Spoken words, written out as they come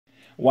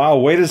Wow,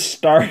 way to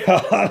start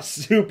off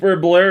super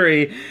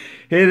blurry.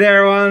 Hey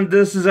there, everyone.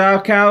 This is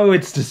Alcow.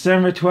 It's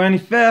December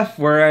 25th.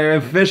 We're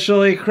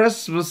officially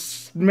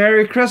Christmas.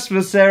 Merry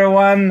Christmas,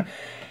 everyone.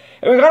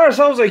 And we got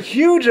ourselves a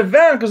huge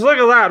event, because look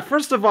at that.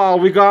 First of all,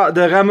 we got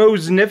the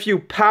Rameau's Nephew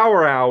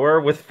Power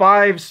Hour with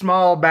 5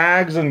 small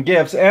bags and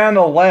gifts, and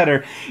a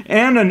letter,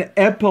 and an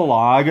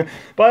epilogue.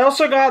 But I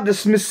also got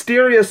this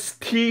mysterious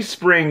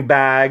Teespring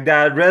bag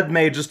that Red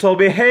Mage just told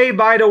me, hey,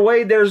 by the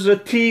way, there's a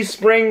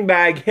Teespring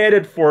bag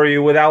headed for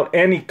you without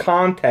any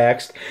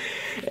context.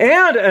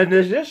 And in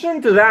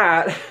addition to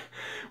that,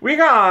 we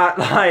got,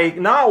 like,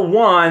 not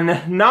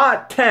 1,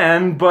 not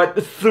 10,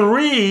 but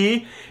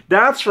 3...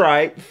 That's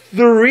right,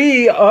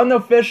 3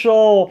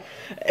 unofficial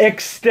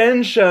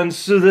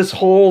extensions to this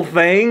whole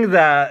thing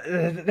that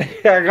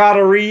I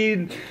gotta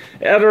read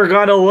and we're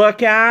gonna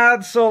look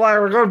at. So like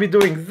we're gonna be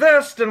doing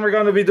this, then we're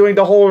gonna be doing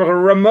the whole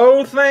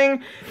remote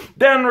thing,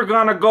 then we're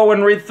gonna go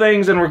and read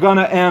things, and we're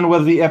gonna end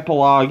with the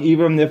epilogue.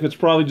 Even if it's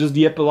probably just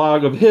the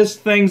epilogue of his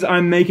things,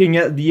 I'm making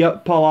it the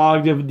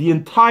epilogue of the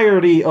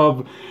entirety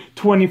of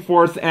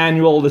 24th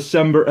annual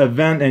December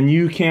event, and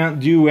you can't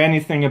do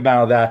anything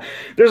about that.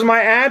 There's my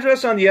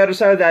address on the other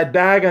side of that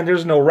bag, and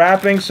there's no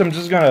wrapping, so I'm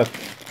just gonna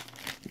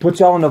put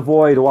y'all in the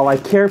void while I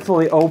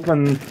carefully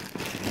open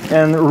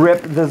and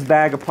rip this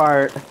bag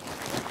apart.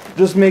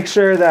 Just make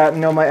sure that, you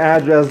know, my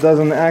address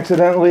doesn't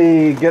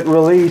accidentally get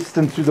released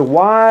into the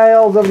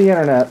wilds of the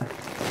internet.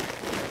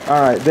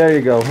 Alright, there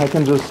you go. I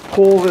can just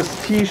pull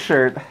this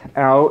t-shirt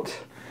out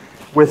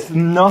with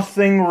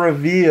nothing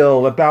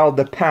revealed about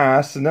the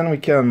past, and then we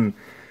can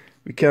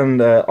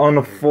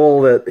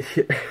unfold it.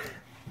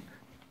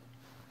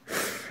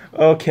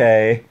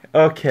 Okay,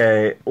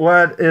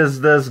 what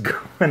is this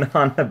going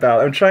on about?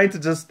 I'm trying to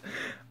just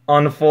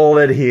unfold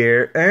it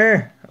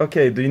here.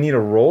 Okay, do you need to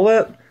roll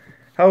it?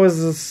 How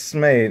is this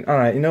made?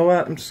 Alright, you know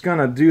what? I'm just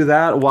gonna do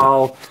that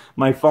while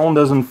my phone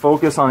doesn't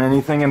focus on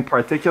anything in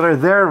particular.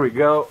 There we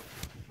go.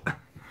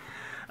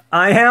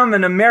 I am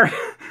an American...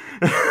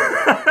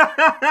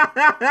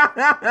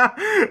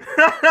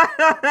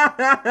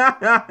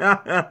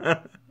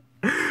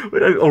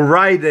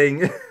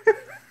 Writing.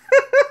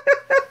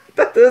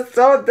 That is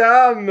so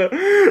dumb.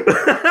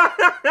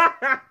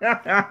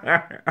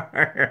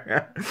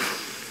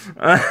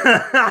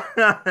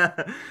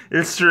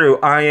 It's true.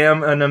 I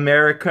am an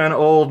American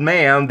old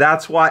man.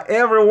 That's why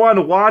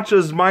everyone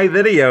watches my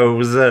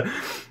videos.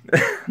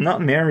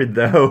 Not married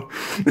though,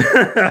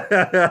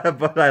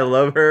 but I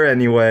love her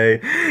anyway.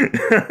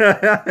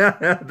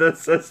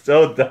 This is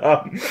so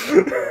dumb.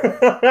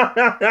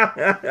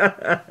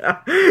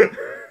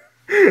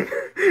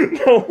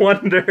 No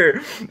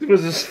wonder it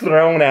was just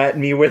thrown at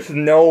me with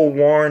no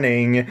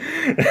warning.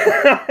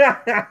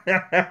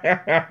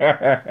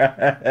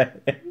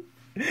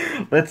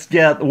 Let's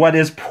get what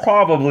is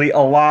probably a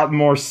lot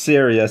more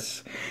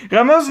serious.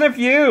 Rameau's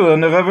Nephew, le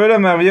neveu de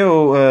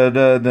Mario, le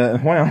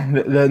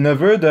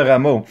neveu de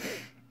Rameau,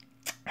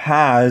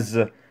 has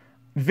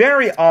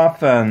very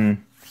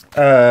often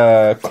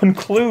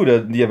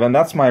concluded the event.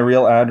 That's my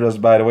real address,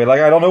 by the way. Like,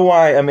 I don't know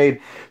why I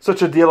made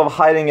such a deal of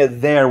hiding it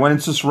there when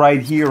it's just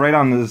right here, right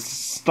on the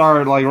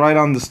start, like right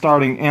on the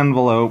starting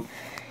envelope.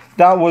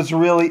 That was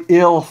really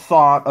ill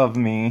thought of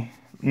me,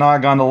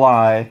 not gonna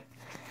lie.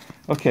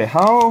 Okay,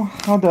 how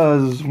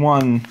does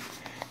one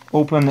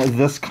open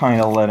this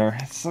kind of letter?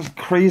 It's a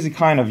crazy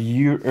kind of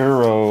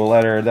Euro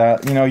letter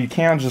that, you know, you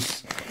can't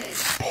just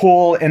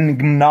pull and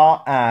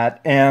gnaw at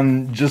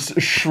and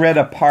just shred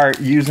apart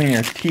using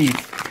your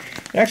teeth.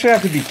 You actually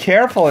have to be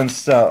careful and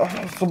stuff.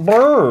 Oh, it's a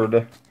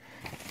bird.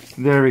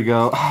 There we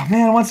go. Oh,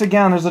 man, once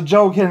again, there's a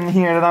joke in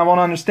here that I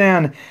won't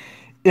understand.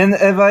 In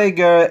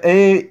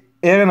Erinnerung.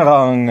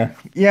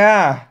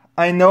 Yeah,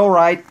 I know,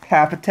 right,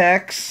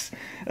 Papatex?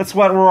 That's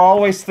what we're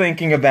always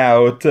thinking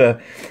about.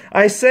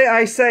 I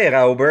say,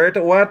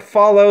 Robert, what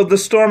followed the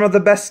storm of the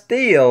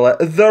Bastille?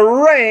 The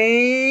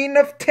Reign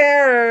of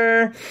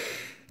Terror!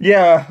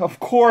 Yeah, of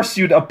course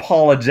you'd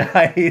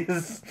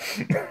apologize.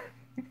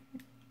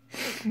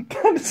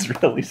 That is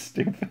really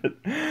stupid.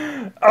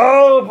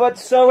 Oh, but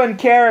so in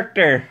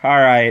character.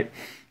 Alright.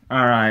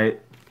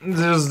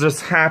 There's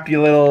this happy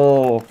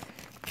little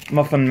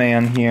muffin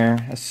man here.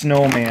 A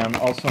snowman,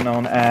 also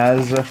known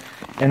as...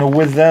 And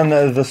within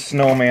the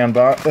snowman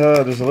box,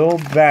 there's a little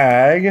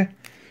bag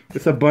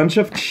with a bunch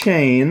of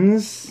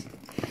chains.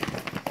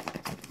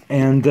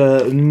 And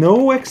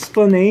no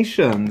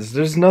explanations.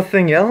 There's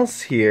nothing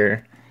else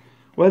here.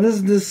 What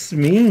does this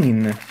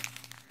mean?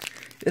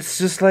 It's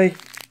just like...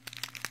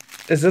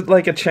 Is it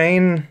like a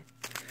chain?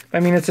 I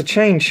mean, it's a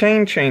chain.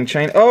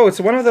 Oh, it's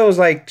one of those,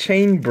 like,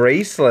 chain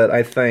bracelet,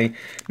 I think.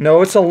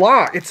 No, it's a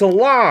lock. It's a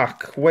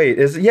lock. Wait,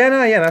 is it? Yeah,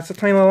 no, yeah, that's a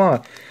tiny little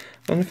lock.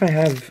 I wonder if I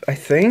have... I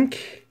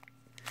think...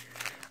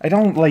 I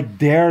don't, like,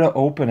 dare to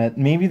open it.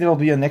 Maybe there'll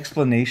be an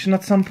explanation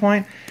at some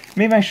point.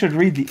 Maybe I should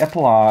read the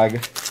epilogue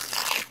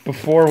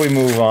before we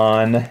move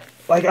on.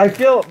 Like, I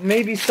feel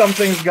maybe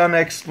something's gonna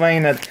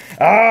explain it.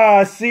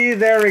 Ah, see,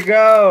 there we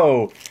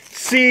go.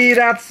 see,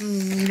 that's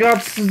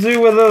got to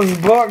do with this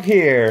book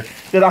here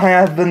that I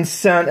have been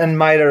sent in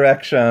my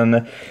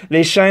direction.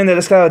 They shine that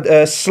it's called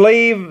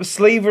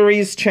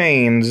Slavery's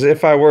Chains,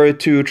 if I were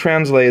to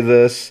translate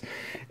this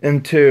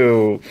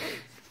into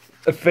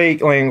a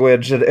fake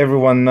language that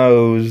everyone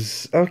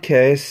knows.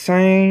 Okay,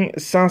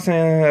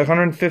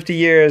 150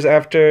 years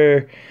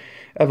after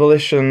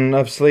abolition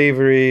of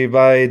slavery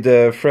by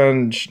the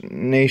French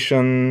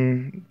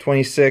nation,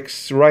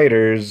 26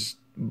 writers,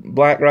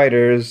 black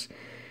writers,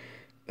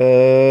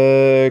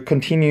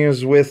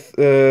 continues with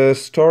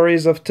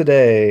stories of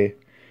today.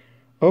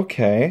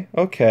 Okay.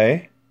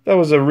 That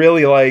was a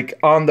really, like,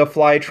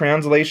 on-the-fly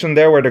translation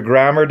there where the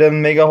grammar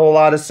didn't make a whole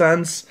lot of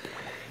sense.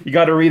 You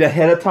gotta read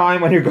ahead of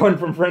time when you're going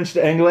from French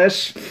to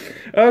English.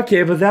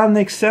 Okay, but that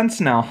makes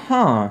sense now,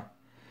 huh?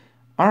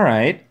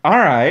 Alright.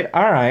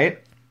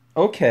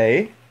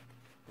 Okay.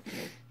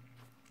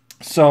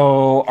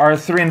 So, are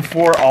 3 and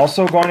 4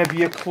 also going to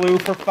be a clue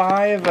for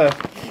 5?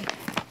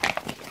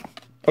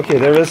 Okay,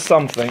 there is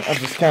something. I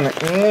just kind of,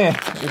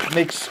 it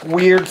makes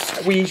weird,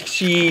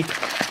 squishy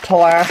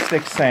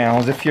plastic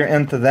sounds if you're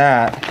into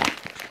that.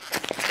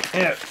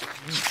 Yeah.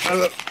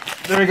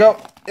 There we go.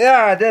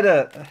 Yeah, I did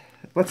it.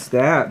 What's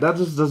that? That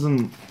just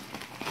doesn't...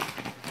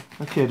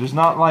 Okay, there's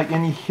not like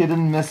any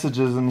hidden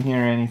messages in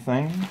here or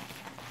anything.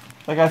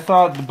 Like I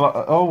thought,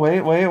 oh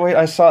wait,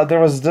 I saw there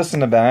was this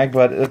in the bag,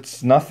 but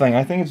it's nothing.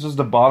 I think it's just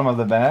the bottom of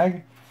the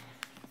bag.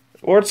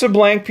 Or it's a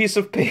blank piece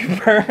of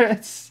paper.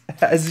 It's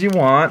as you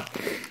want.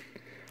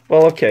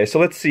 Well, okay, so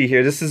let's see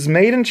here. This is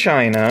made in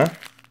China.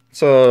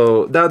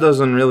 So that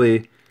doesn't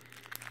really...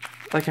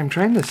 Like, I'm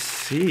trying to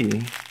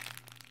see...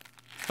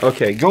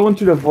 Okay, go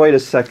into the void a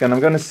second. I'm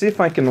going to see if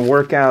I can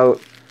work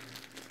out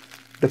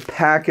the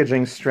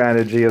packaging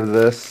strategy of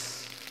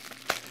this.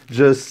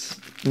 Just,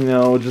 you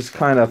know, just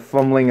kind of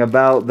fumbling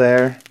about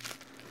there.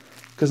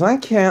 Because I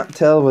can't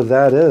tell what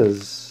that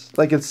is.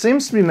 Like, it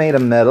seems to be made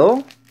of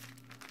metal.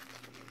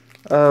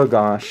 Oh,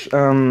 gosh.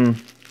 I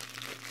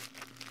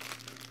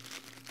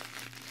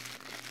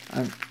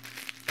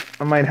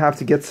might have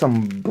to get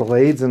some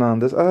blades in on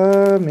this.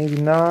 Maybe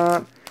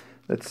not.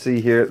 Let's see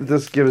here.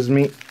 This gives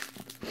me...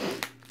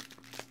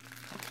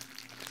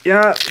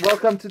 Yeah,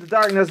 welcome to the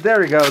darkness. There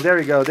we go.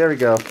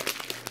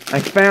 I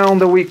found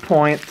the weak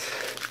point.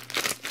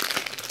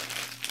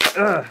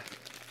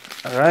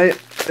 Alright,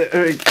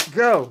 there we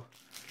go.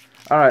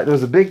 Alright,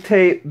 there's a big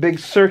tape, big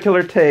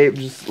circular tape,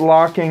 just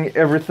locking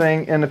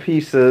everything into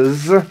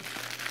pieces.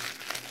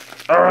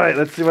 Alright,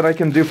 let's see what I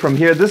can do from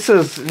here. This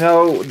is, you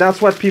know, that's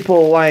what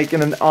people like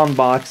in an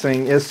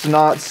unboxing, is to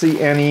not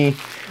see any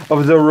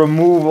of the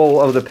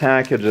removal of the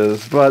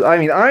packages. But, I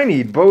mean, I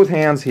need both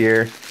hands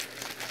here.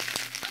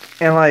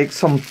 And, like,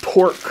 some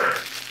torque.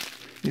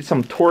 Need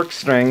some torque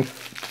strength.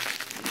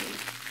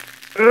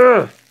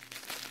 Ugh!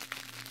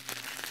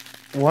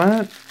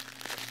 What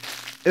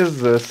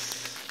is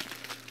this?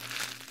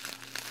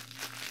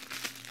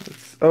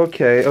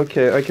 Okay, I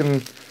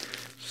can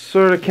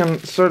sort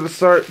of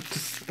start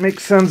to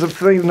make sense of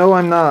things. No,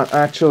 I'm not,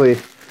 actually.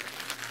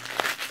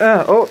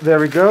 Oh,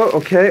 there we go.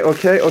 Okay.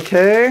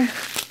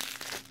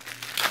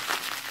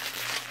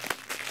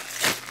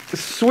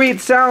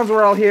 Sweet sounds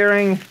we're all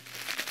hearing.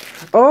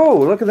 Oh,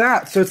 look at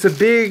that. So it's a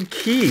big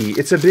key.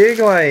 It's a big,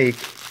 like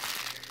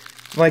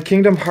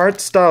Kingdom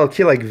Hearts style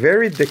key, like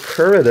very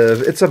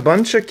decorative. It's a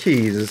bunch of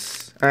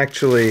keys,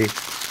 actually.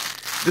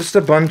 Just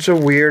a bunch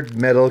of weird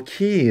metal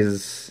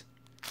keys.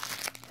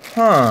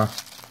 Huh.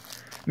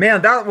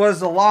 Man, that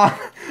was a lot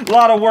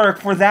of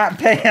work for that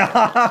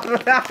payoff.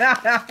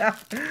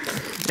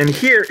 And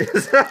here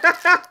is...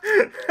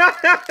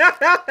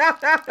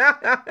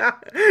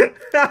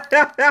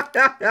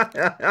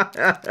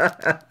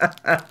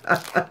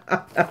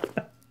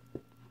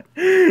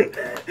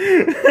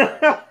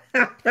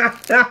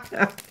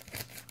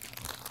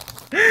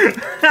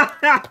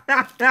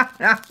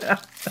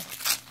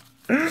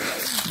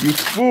 You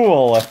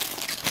fool.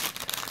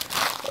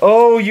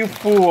 Oh, you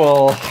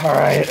fool.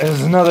 Alright,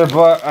 there's another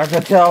book. I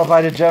could tell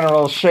by the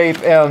general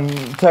shape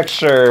and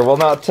texture. Well,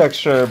 not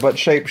texture, but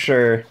shape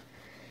sure.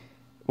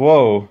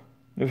 Whoa.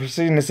 The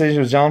preceding decision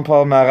was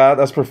Jean-Paul Marat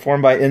as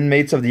performed by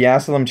inmates of the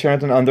asylum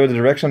Charenton under the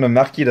direction of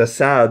Marquis de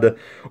Sade.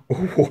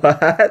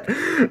 What?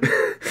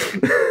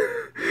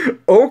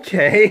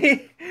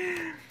 Okay.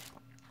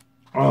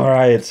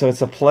 Alright, so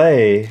it's a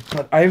play.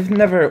 But I've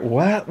never...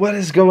 What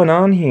is going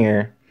on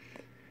here?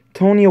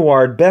 Tony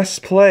Award,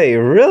 Best Play.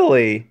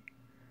 Really?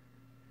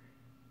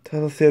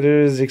 Title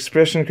theaters, the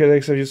expression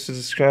critics have used to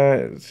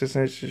describe...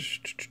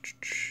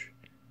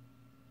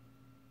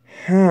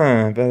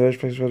 Huh. Bad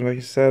place was what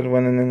he said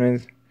when an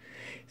inmate...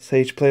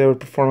 Sage player would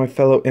perform a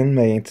fellow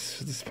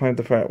inmates. At this point,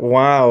 the front.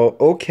 Wow,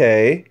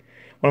 okay.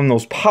 One of the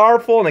most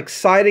powerful and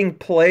exciting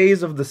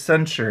plays of the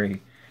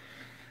century.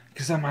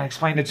 Because that might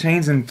explain the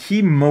change in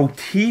key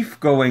motif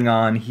going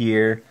on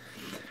here.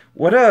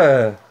 What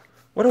a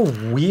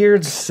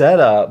weird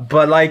setup.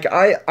 But like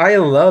I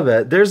love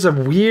it. There's a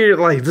weird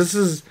this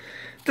is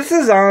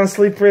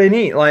honestly pretty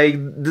neat. Like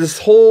this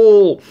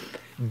whole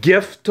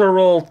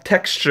giftural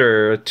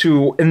texture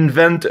to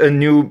invent a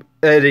new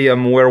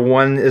idiom where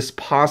one is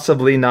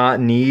possibly not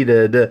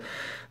needed.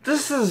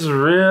 This is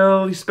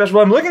really special.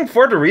 I'm looking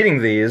forward to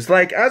reading these.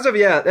 Like, as of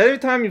yet, every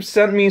time you've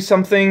sent me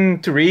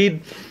something to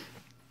read,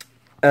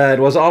 it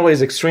was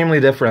always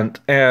extremely different,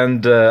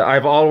 and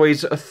I've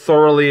always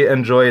thoroughly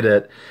enjoyed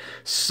it.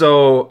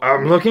 So,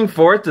 I'm looking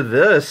forward to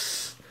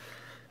this.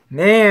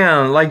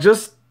 Man, like,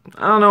 just,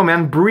 I don't know,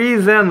 man,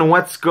 breathe in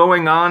what's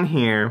going on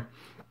here.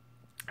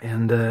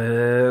 And,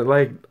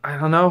 like, I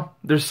don't know,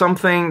 there's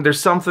something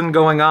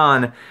going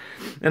on,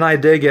 and I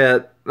dig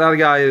it. That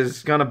guy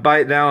is gonna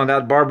bite down on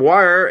that barbed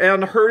wire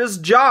and hurt his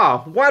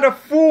jaw. What a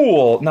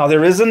fool! Now,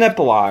 there is an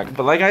epilogue,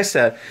 but like I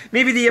said,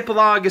 maybe the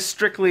epilogue is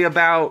strictly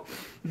about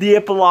the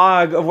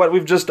epilogue of what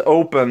we've just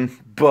opened,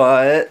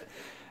 but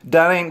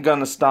that ain't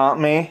gonna stop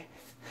me.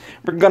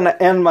 We're gonna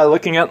end by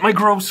looking at my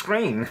gross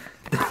screen.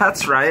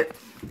 That's right.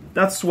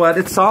 That's what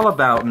it's all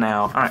about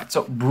now. Alright,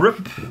 so,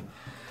 rip.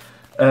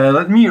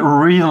 Let me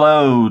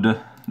reload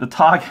the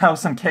talk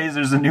house in case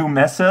there's a new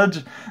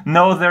message.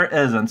 No, there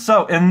isn't.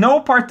 So, in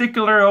no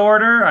particular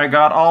order, I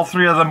got all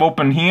three of them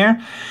open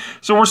here.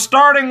 So, we're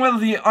starting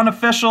with the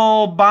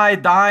unofficial by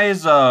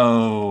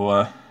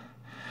Daiso.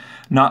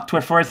 Not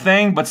Twitter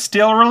thing, but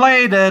still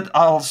related.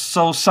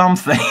 Also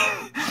something.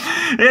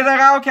 Hey there,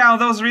 Raocow,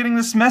 those reading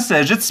this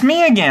message. It's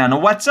me again.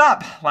 What's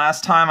up?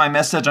 Last time I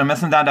messaged, I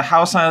mentioned that the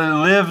house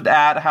I lived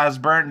at has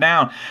burnt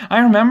down. I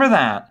remember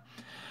that.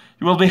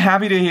 You will be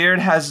happy to hear it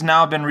has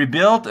now been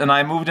rebuilt, and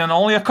I moved in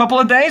only a couple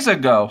of days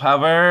ago.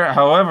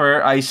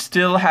 However, I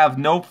still have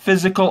no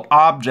physical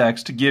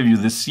objects to give you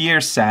this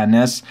year's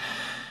sadness.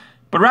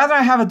 But rather,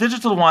 I have a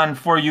digital one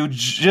for you,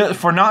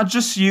 for not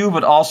just you,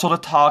 but also the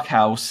talk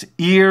house.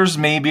 Ears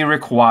may be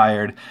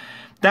required.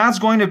 That's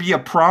going to be a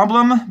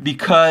problem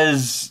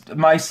because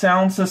my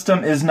sound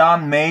system is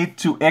not made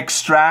to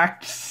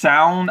extract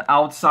sound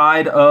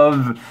outside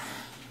of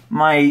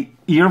my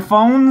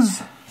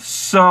earphones.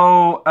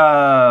 So,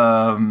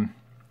 I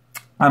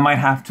might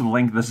have to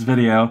link this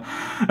video.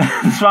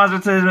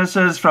 This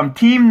is from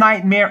Team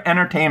Nightmare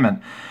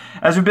Entertainment.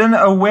 As we've been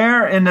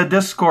aware in the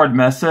Discord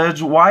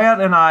message, Wyatt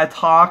and I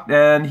talked,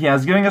 and he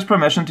has given us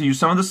permission to use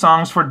some of the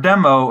songs for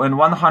demo in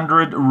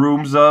 100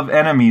 Rooms of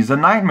Enemies, a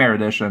Nightmare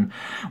Edition.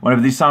 One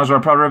of these songs we're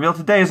proud to reveal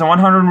today is a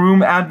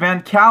 100-room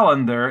advent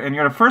calendar, and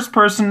you're the first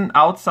person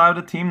outside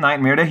of Team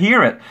Nightmare to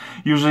hear it.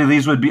 Usually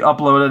these would be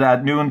uploaded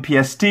at noon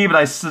PST, but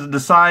I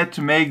decided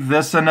to make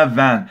this an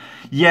event.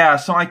 Yeah,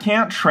 so I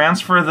can't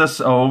transfer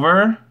this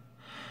over.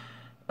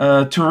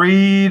 To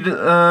read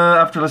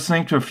after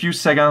listening to a few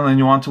seconds, and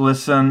you want to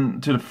listen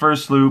to the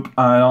first loop.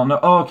 I don't know.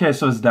 Oh, okay.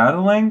 So is that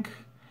a link?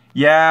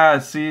 Yeah.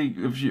 See,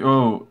 if you.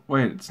 Oh,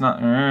 wait. It's not.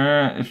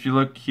 If you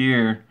look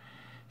here,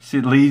 see,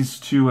 it leads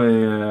to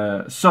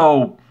a.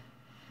 So,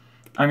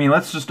 I mean,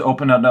 let's just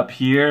open it up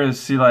here.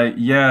 See, like,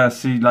 yeah.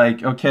 See,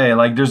 like, okay,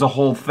 like, there's a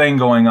whole thing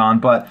going on,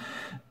 but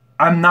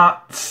I'm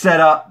not set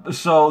up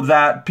so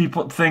that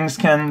things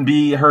can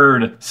be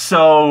heard.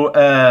 So,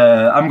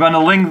 I'm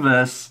gonna link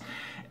this.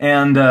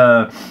 And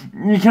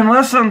you can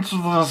listen to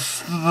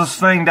this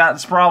thing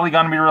that's probably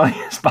going to be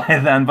released by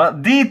then.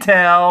 But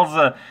details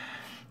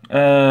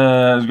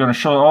is going to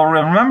show. Oh,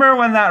 remember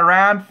when that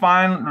rad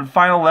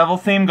final level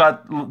theme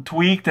got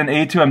tweaked in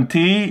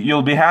A2MT?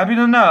 You'll be happy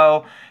to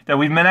know that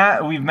we've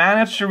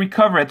managed to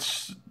recover it,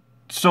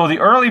 so the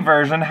early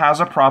version has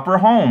a proper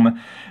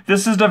home.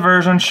 This is the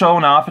version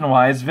shown off in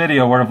Wyatt's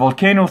video, where the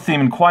volcano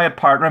theme and quiet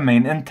part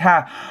remain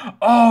intact.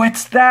 Oh,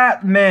 it's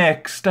that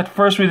mixed! At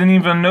first we didn't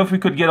even know if we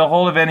could get a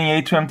hold of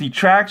any A2MT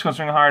tracks,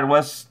 considering how hard it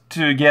was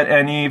to get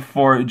any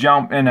for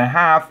Jump and a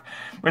Half.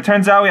 But it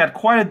turns out we had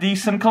quite a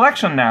decent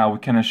collection now. We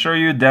can assure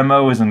you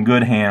demo is in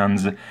good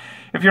hands.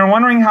 If you're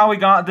wondering how we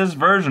got this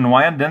version,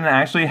 Wyatt didn't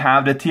actually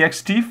have the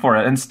TXT for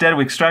it. Instead,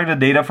 we extracted the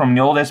data from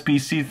the old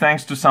SPC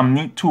thanks to some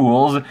neat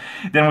tools.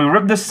 Then we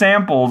ripped the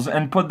samples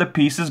and put the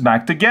pieces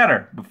back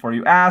together. Before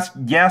you ask,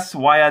 yes,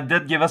 Wyatt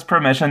did give us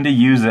permission to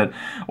use it.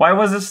 Why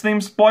was this theme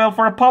spoiled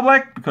for the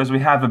public? Because we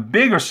have a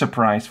bigger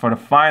surprise for the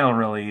final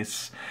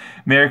release.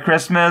 Merry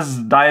Christmas,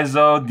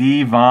 Daiso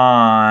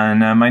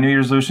Devon. My New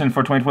Year's resolution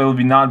for 2020 will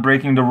be not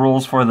breaking the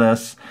rules for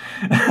this.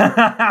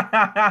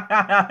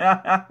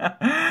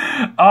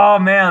 Oh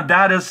man,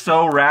 that is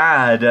so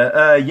rad.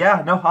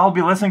 Yeah, no, I'll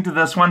be listening to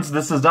this once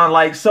this is done.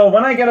 Like, so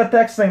when I get a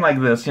text thing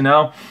like this, you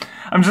know,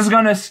 I'm just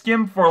gonna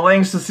skim for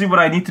links to see what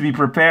I need to be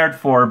prepared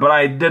for, but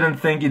I didn't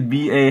think it'd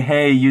be a,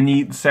 hey, you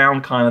need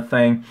sound kind of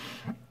thing.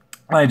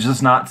 I'm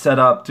just not set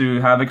up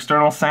to have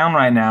external sound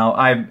right now.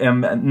 I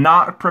am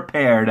not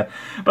prepared.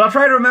 But I'll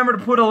try to remember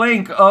to put a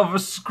link of a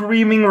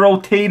screaming,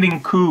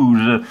 rotating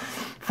coos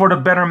for the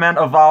betterment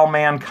of all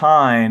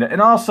mankind.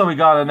 And also we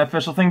got an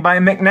official thing by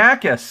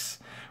McNakis,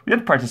 We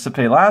did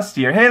participate last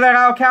year. Hey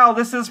there, Cal,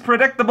 this is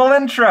predictable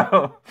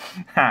intro.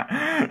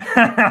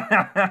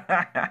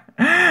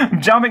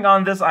 Jumping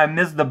on this I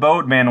missed the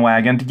boat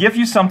bandwagon to give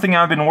you something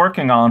I've been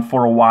working on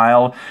for a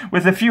while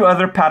with a few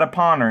other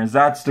pataponers.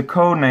 That's the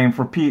code name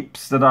for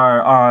peeps that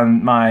are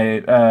on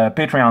my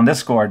Patreon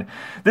Discord.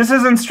 This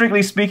isn't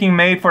strictly speaking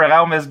made for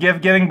Raume's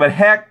gift giving, but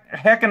heck,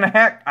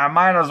 I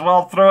might as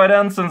well throw it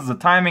in since the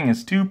timing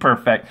is too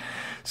perfect.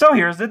 So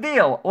here's the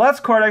deal. Let's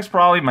Cortex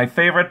probably my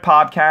favorite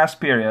podcast,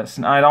 period.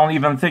 I don't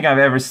even think I've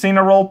ever seen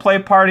a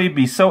roleplay party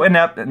be so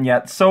inept and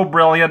yet so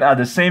brilliant at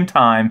the same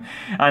time.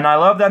 And I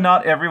love that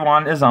not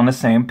everyone is on the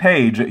same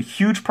page.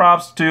 Huge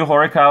props to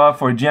Horikawa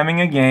for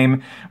jamming a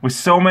game with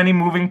so many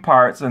moving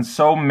parts and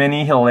so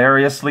many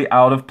hilariously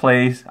out of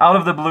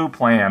the blue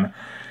plan.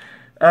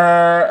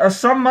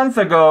 Some month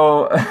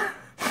ago...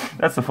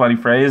 That's a funny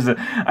phrase.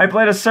 I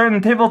played a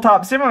certain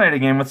tabletop simulator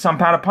game with some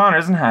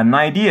pataponers and had an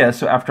idea.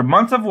 So after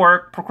months of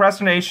work,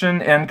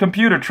 procrastination, and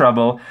computer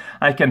trouble,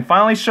 I can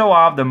finally show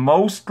off the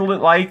most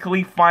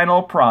likely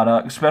final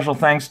product. Special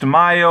thanks to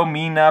Mayo,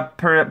 Mina,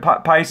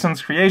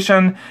 Pison's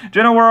Creation,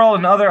 Jenna World,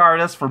 and other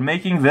artists for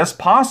making this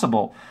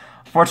possible.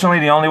 Fortunately,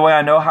 the only way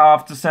I know how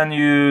to send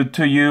you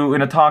to you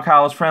in a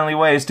Talkhouse friendly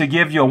way is to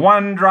give you a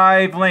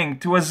OneDrive link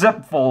to a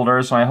zip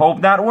folder, so I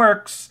hope that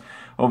works.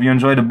 Hope you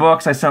enjoyed the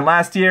books I sent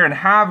last year, and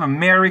have a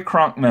Merry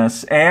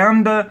Crunkmas.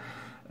 And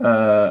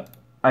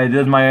I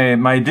did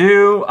my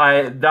due.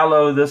 I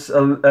downloaded this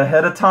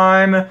ahead of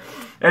time,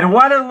 and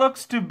what it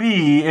looks to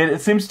be,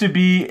 it seems to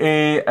be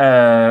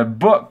a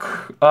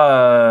book,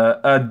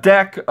 a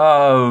deck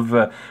of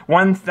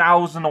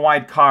 1,000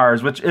 white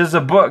cards, which is a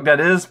book that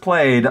is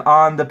played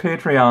on the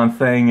Patreon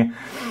thing.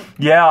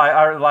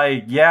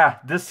 Yeah,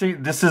 this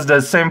is the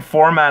same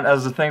format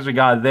as the things we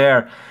got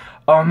there.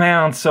 Oh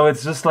man, so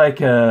it's just like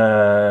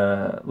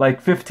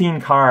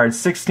 15 cards,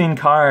 16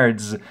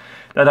 cards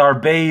that are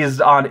based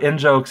on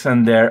in-jokes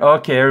in there.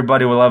 Okay,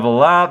 everybody will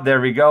level up.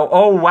 There we go.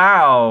 Oh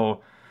wow.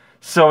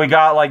 So we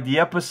got like the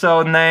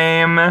episode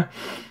name.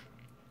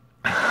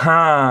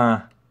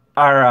 Huh.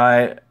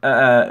 Alright.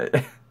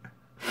 I'm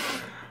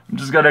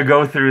just gonna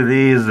go through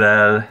these.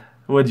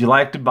 Would you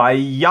like to buy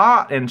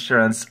yacht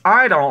insurance?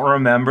 I don't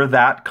remember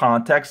that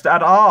context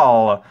at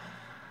all.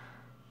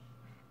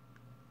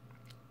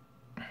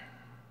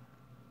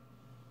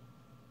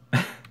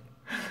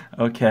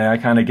 Okay, I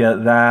kind of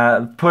get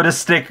that. Put a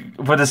stick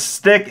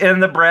in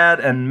the bread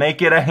and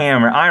make it a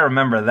hammer. I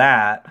remember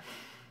that.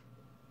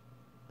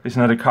 There's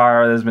another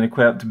car that's been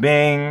equipped.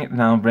 Bing.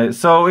 Now,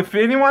 so if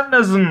anyone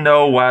doesn't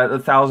know what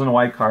 1,000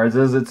 white cards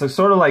is, it's a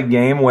sort of like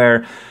game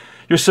where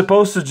you're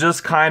supposed to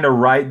just kind of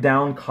write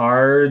down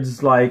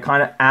cards, like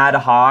kind of ad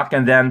hoc,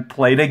 and then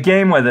play the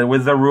game with it,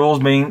 with the rules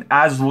being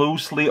as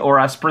loosely or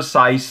as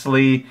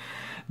precisely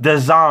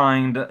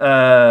designed,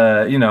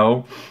 you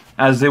know,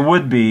 as they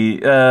would be.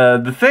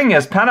 The thing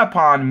is,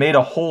 Panapon made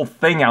a whole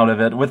thing out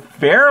of it with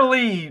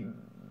fairly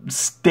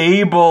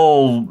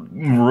stable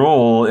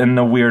rule in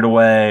a weird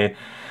way.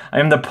 I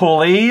am the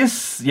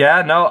police.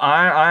 Yeah, no,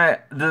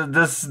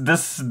 this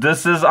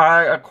is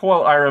a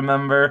quote I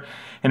remember,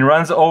 and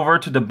runs over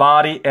to the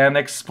body and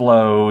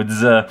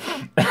explodes.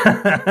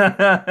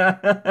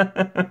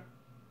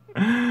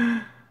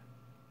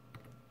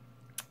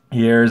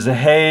 Here's a,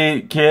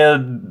 hey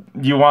kid,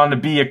 you want to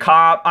be a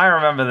cop? I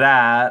remember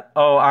that.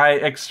 Oh, I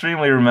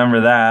extremely remember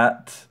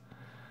that.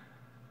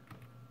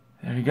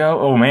 There you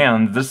go. Oh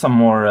man, there's some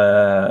more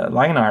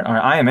line art.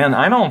 Man,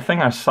 I don't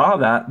think I saw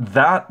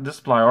that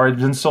display, or it's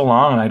been so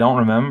long and I don't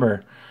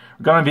remember.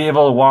 We're gonna be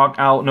able to walk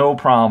out, no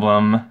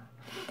problem.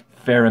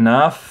 Fair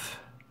enough.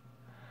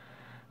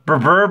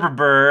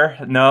 Brr.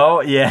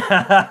 No,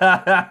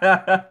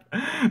 yeah.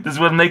 This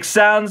would make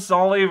sense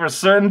only for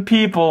certain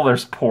people.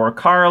 There's poor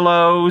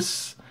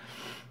Carlos.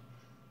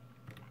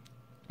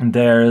 And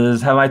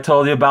there's Have I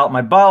Told You About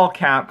My Bottle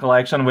Cap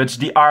collection, which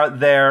the art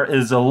there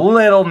is a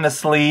little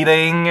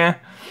misleading. You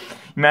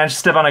manage to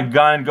step on a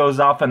gun, it goes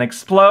off and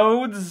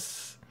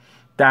explodes.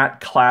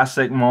 That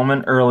classic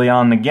moment early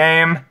on in the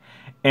game.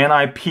 And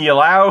I peel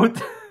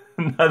out.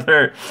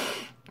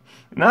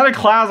 Not a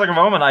classic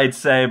moment, I'd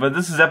say, but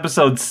this is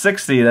episode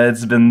 60 that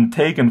it's been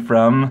taken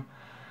from.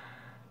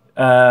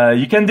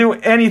 You can do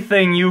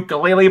anything,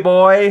 ukulele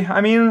boy. I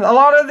mean, a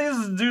lot of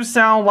these do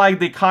sound like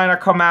they kind of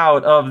come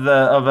out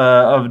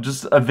of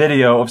just a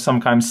video of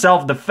some kind.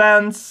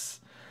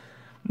 Self-defense.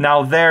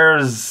 Now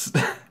there's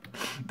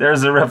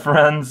a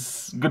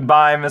reference.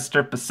 Goodbye,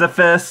 Mr.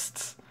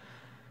 Pacifist.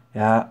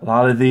 Yeah, a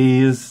lot of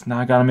these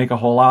not gonna make a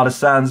whole lot of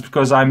sense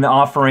because I'm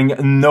offering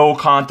no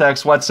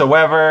context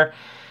whatsoever.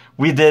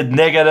 We did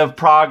negative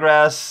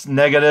progress.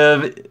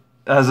 Negative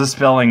as a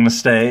spelling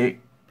mistake.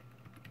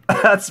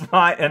 That's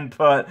my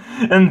input.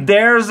 And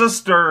there's a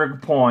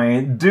Sturg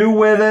point. Do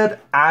with it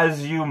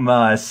as you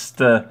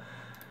must. Alright.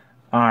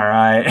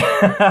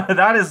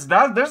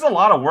 There's a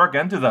lot of work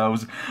into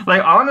those.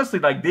 Like, honestly,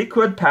 like, they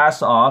could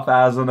pass off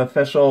as an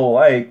official,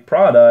 like,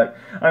 product.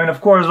 I mean,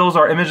 of course, those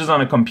are images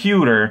on a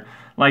computer.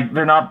 Like,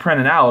 they're not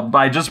printed out. But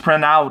I just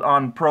print out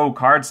on pro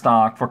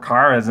cardstock for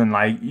cars and,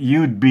 like,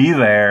 you'd be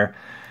there.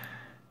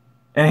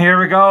 And here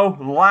we go,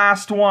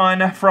 last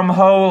one from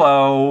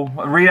Holo.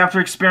 Read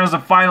after experience the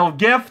final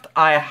gift.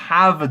 I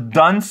have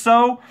done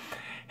so.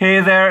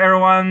 Hey there,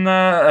 everyone.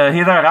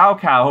 Hey there,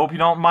 Raukau. Hope you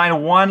don't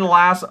mind one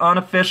last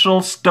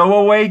unofficial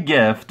stowaway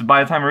gift.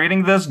 By the time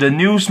reading this, the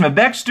new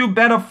SMBX 2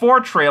 Beta 4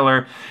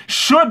 trailer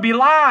should be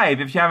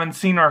live. If you haven't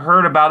seen or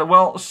heard about it,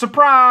 well,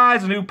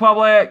 surprise! A new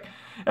public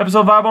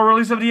episode viable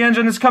release of the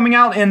engine is coming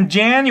out in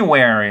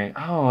January.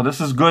 Oh,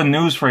 this is good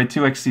news for a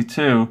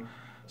 2XT2.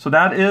 So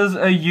that is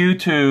a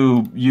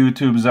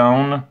YouTube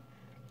zone.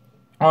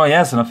 Oh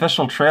yes, an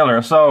official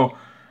trailer. So,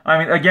 I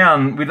mean,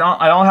 again,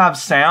 I don't have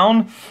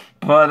sound,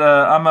 but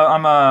I'm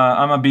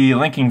a be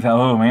linking that.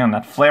 Oh man,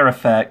 that flare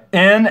effect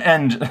in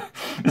engine.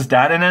 Is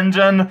that an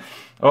engine?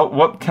 Oh,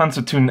 what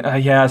tensor tune?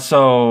 Yeah.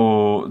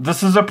 So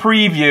this is a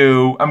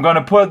preview. I'm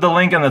gonna put the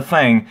link in the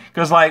thing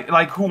because,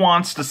 like, who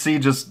wants to see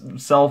just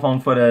cell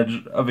phone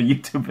footage of a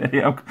YouTube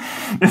video?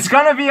 It's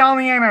gonna be on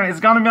the internet. It's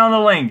gonna be on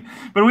the link.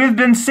 But we've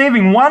been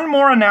saving one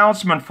more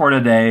announcement for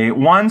today.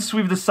 Once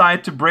we've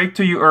decided to break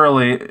to you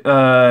early,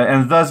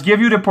 and thus give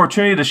you the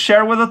opportunity to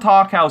share with the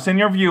Talkhouse and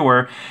your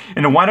viewer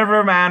in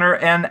whatever manner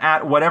and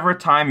at whatever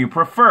time you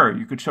prefer.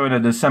 You could show it a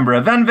December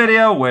event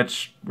video,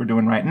 which we're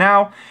doing right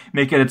now.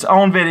 Make it its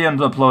own video and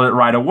upload it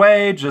right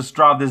away. Just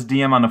drop this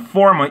DM on the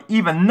forum or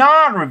even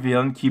not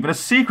reveal and keep it a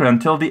secret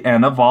until the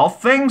end of all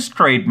things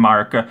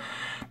trademark.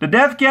 The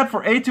dev kit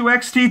for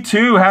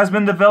A2XT2 has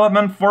been in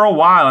development for a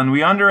while, and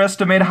we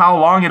underestimate how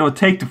long it would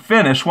take to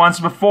finish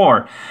once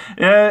before.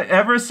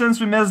 Ever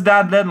since we missed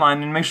that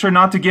deadline, and make sure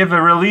not to give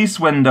a release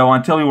window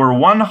until we were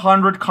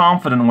 100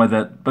 confident with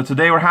it. But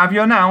today we're happy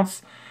to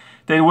announce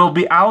that it will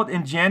be out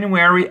in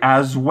January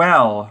as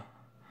well.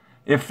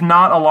 If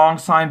not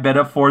alongside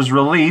Beta 4's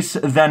release,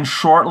 then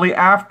shortly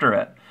after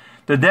it.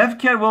 The dev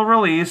kit will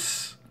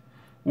release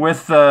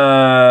with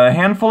a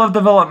handful of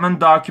development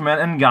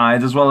document and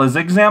guides, as well as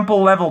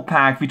example level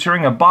pack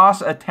featuring a boss,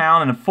 a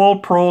town, and a full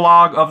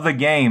prologue of the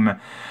game.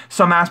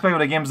 Some aspect of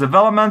the game's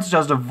development, such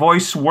as the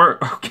voice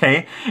work,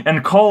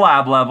 and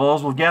collab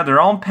levels, will get their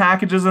own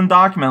packages and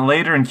document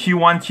later in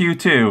Q1,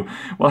 Q2.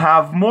 We'll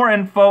have more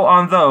info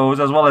on those,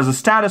 as well as a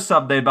status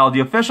update about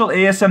the official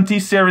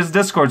ASMT series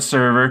Discord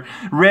server,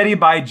 ready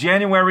by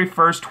January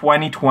 1st,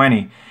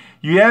 2020.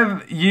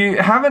 You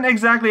haven't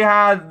exactly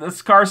had a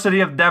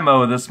scarcity of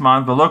demo this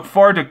month, but look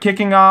forward to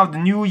kicking off the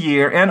new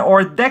year and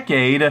or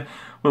decade.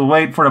 We'll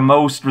wait for the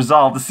most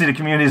resolve to see the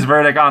community's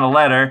verdict on the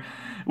letter,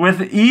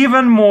 with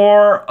even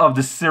more of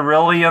the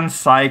Cerulean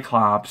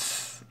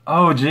Cyclops.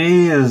 Oh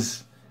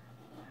jeez.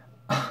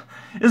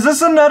 Is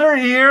this another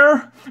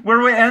year where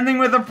we're ending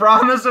with a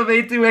promise of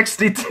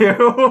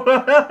A2XT2?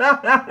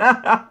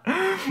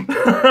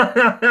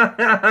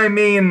 I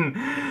mean,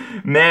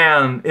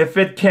 man, if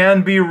it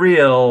can be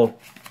real,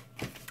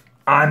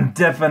 I'm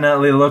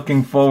definitely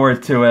looking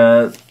forward to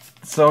it.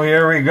 So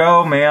here we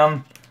go,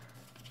 man.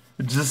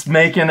 Just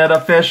making it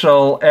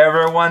official.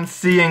 Everyone's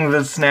seeing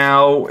this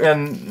now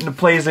in a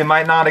place they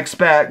might not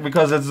expect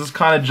because it's just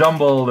kind of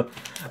jumbled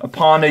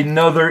upon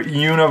another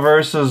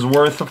universe's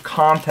worth of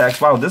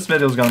context. Wow, this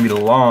video is going to be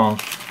long.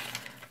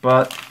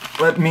 But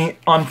let me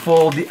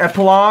unfold the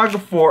epilogue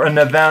for an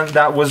event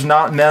that was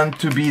not meant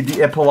to be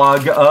the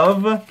epilogue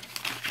of.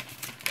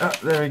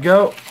 There we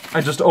go.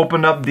 I just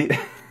opened up the...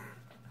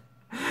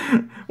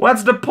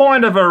 What's the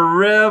point of a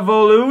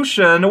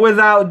revolution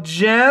without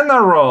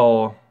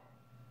general?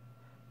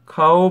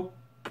 Copulation?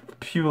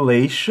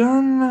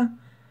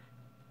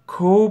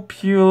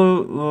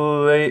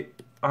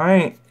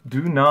 I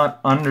do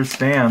not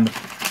understand.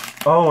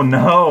 Oh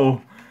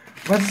no.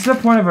 What's the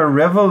point of a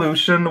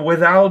revolution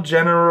without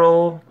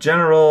general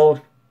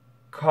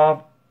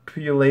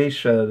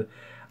copulation?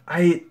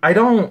 I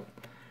don't...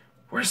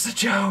 Where's the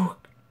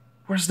joke?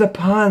 Where's the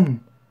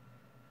pun?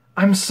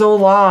 I'm so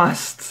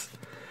lost.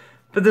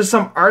 But there's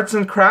some arts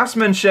and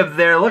craftsmanship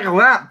there. Look at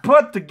that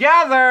put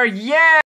together. Yeah!